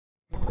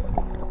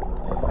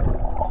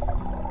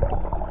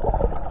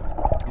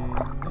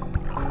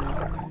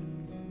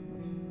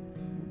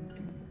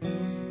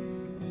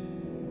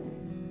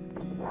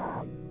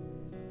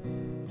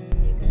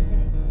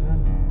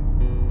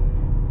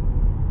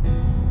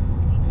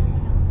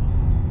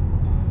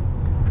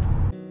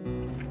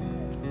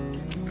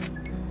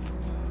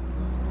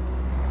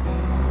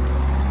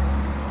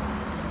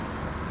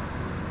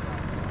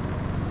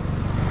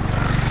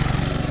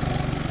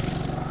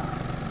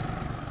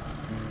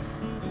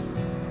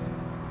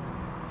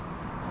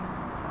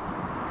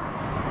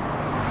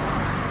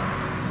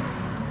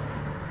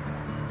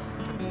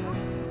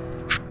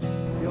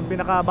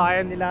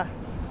pinakabayan nila.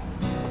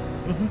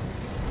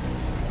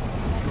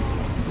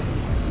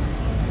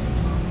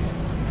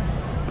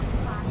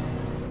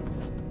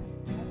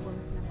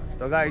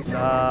 So guys,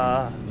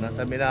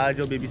 nasa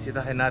Minadyo,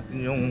 bibisitahin natin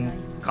yung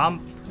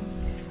camp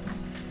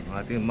ng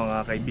ating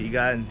mga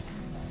kaibigan.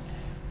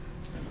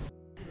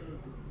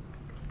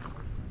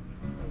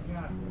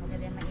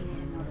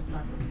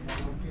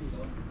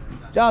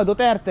 Ciao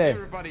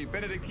Duterte!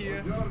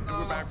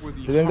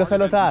 Dobbiamo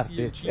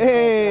salutarti.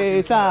 Ehi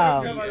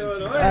Sam!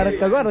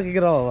 Guarda che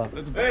roba!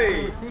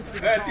 Ehi,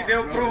 ti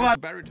devo provare!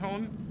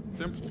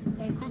 Simple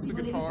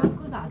acoustic guitar.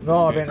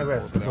 No, va bene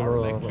questo,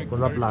 solo con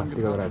la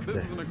plastica, grazie.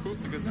 This is an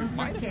acoustic as you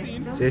might have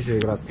seen. Sì,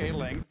 grazie. Scale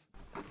length.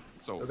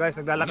 So guys,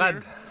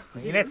 naglalakad.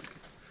 Mainit.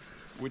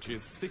 Which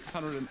is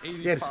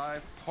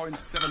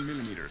 685.7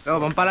 millimeters. So,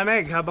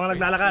 pampalamig habang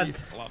naglalakad.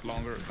 A lot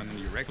longer than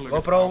any regular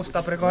GoPro,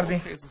 guitar, stop recording.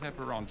 Most cases have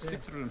around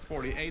 648.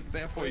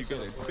 Therefore, you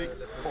get a big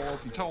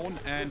ballsy tone.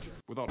 And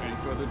without any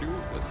further ado,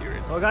 let's hear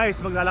it. So guys,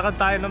 maglalakad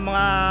tayo ng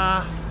mga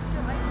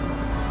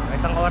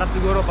isang oras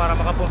siguro para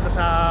makapunta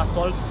sa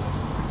falls.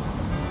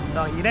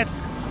 Ito ang init.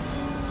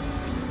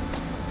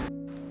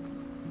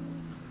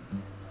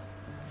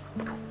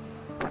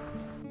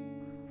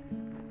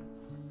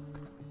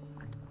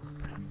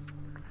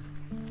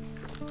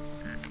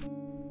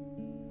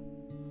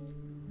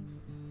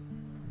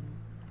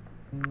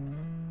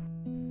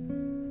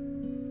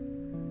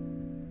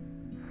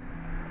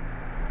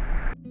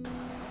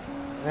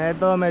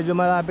 Eto, medyo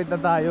malapit na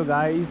tayo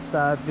guys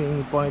sa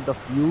ating point of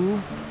view.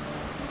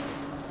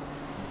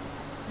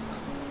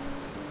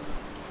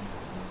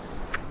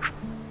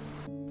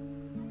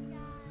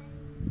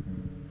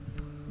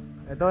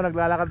 Ito,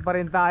 naglalakad pa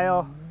rin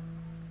tayo.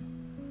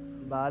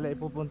 Bale,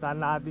 ipupuntahan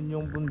natin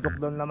yung bundok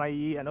doon na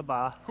may ano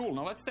pa. Cool.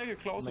 Now let's take a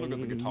closer look at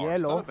the guitar.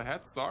 Yellow. Start at the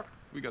headstock.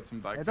 We got some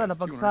die-cast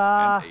tuners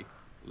sa and a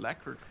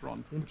lacquered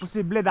front.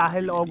 Imposible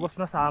dahil August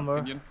na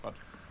summer.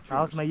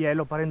 Tapos may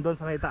yellow pa rin doon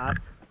sa may taas.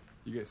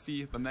 You guys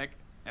see the neck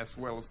as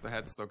well as the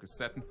headstock is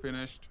satin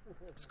finished,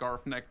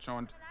 scarf neck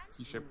joint,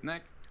 C-shaped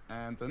neck,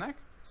 and the neck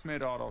is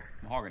made out of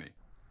mahogany.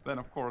 Then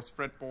of course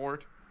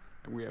fretboard,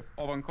 and we have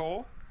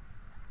Ovanco.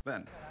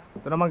 Then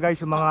ito naman guys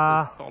yung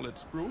mga solid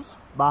spruce,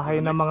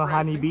 bahay ng mga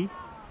honeybee.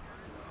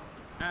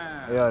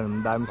 Ayun,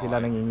 And dami sila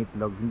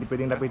nangingitlog. Hindi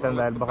pwedeng lapitan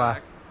dahil baka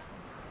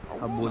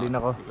habulin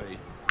ako. very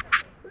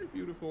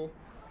beautiful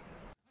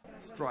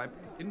stripe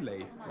of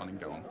inlay running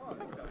down the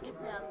back of it.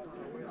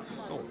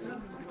 So,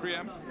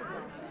 preamp.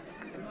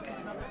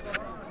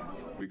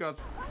 We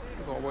got,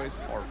 as always,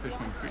 our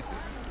Fishman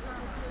creases.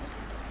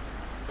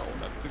 So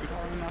that's the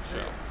guitar in a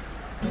nutshell.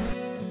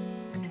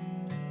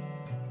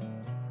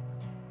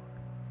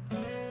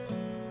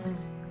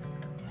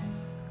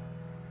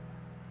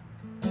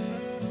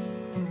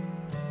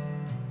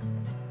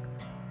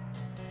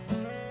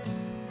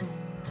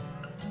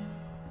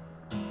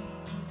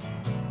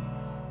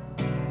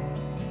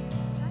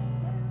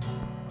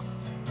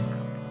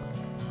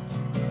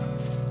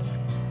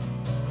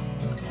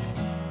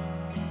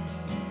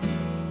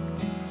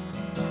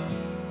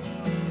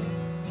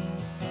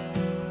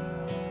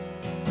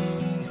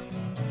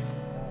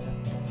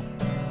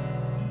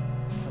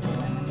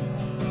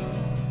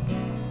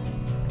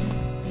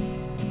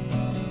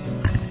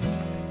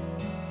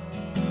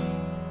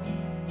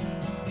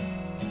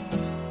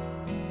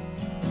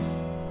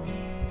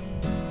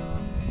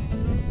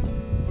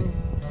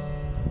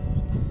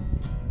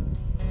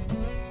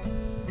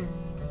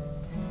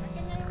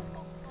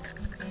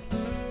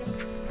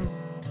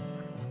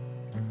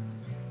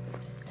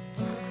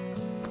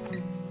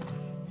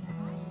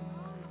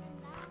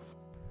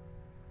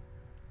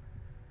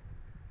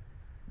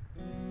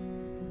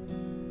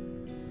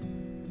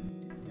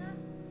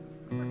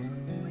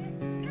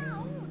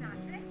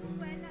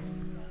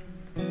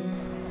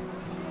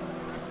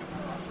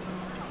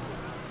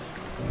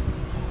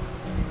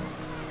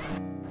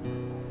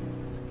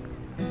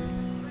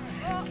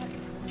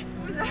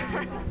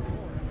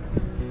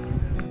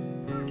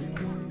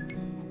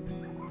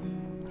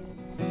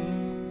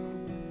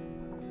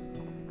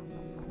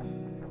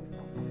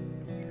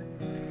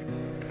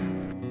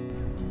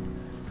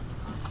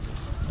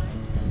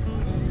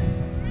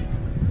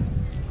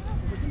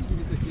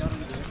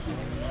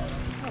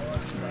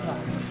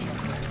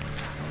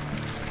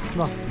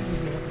 No.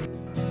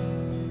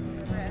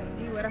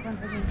 Guarda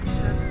quanta gente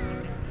c'è.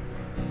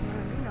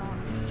 No.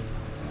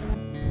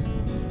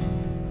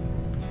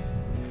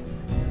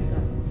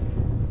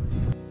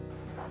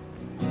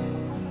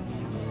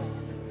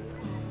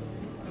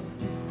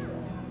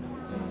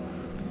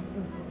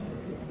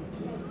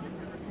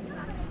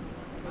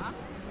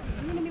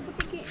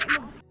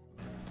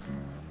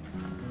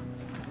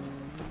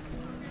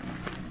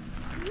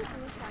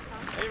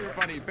 Hey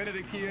everybody,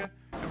 Benedict here,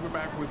 and we're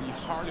back with the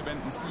Harley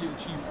Benton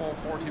CLG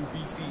 414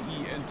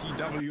 BCE and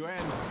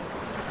TWN.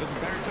 That's a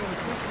baritone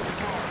acoustic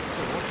guitar.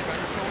 So what's a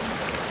baritone?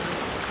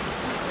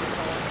 Acoustic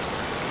guitar.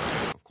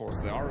 Of course,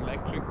 there are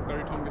electric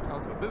baritone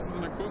guitars, but this is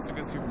an acoustic,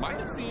 as you might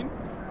have seen,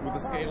 with a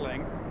scale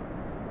length.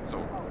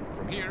 So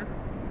from here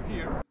to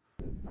here,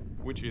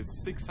 which is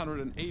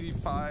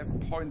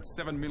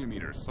 685.7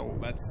 millimeters. So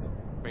that's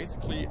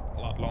basically a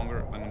lot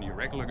longer than on your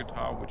regular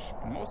guitar, which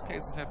in most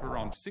cases have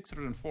around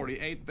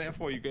 648.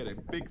 Therefore, you get a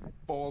big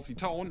ballsy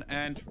tone.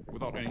 And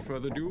without any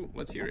further ado,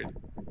 let's hear it.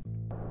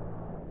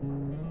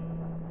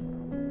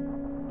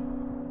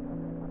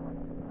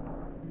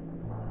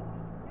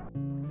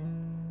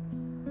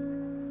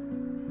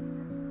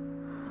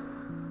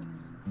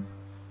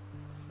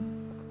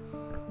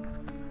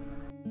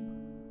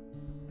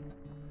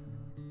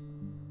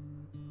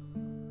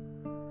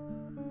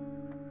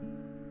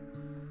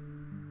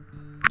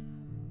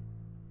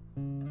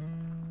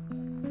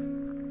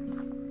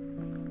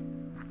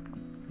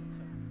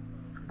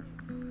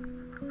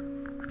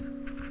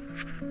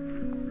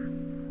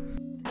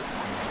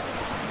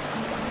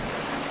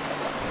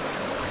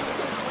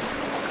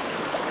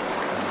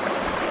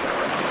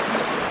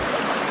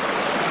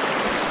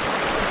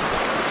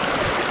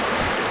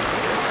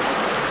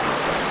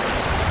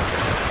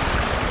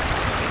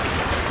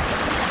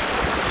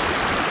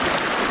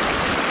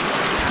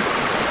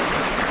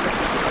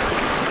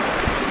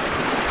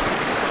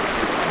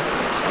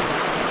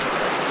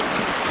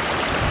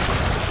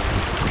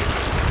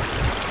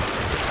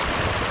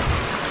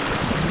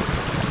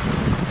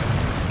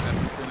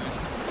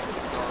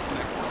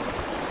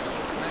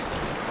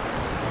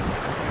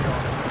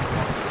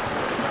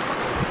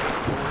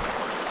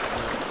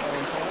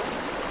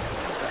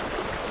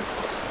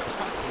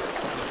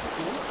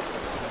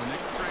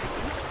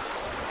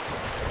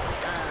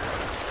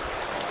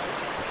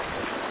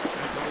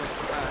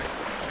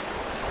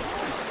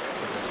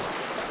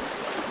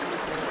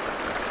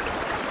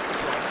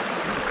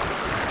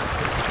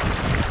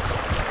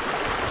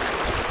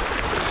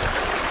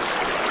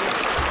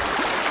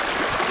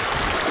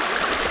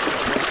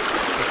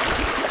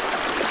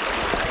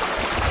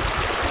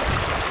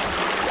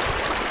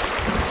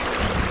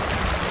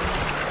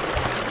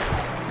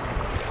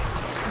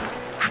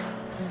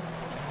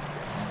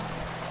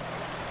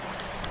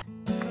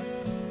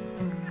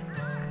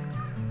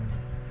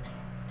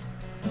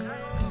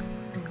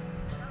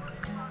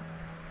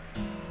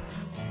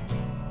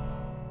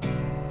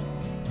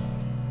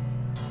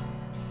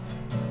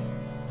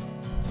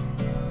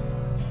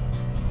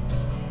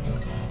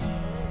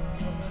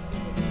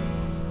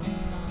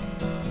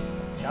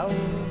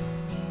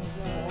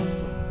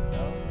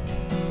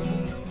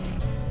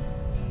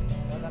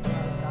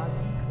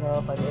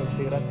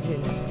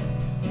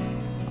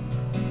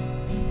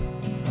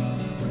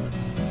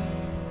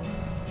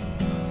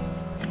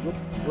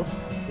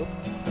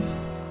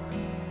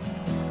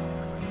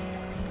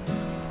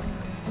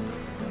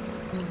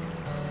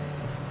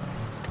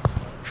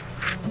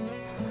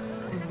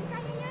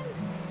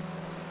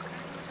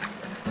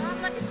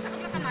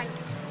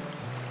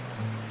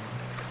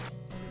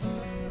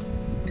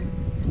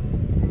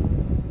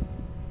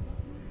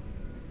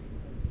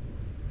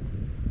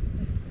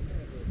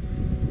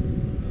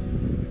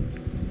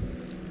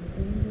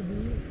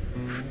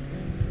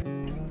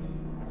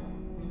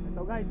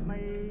 Guys,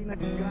 may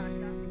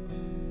nadisgrasya.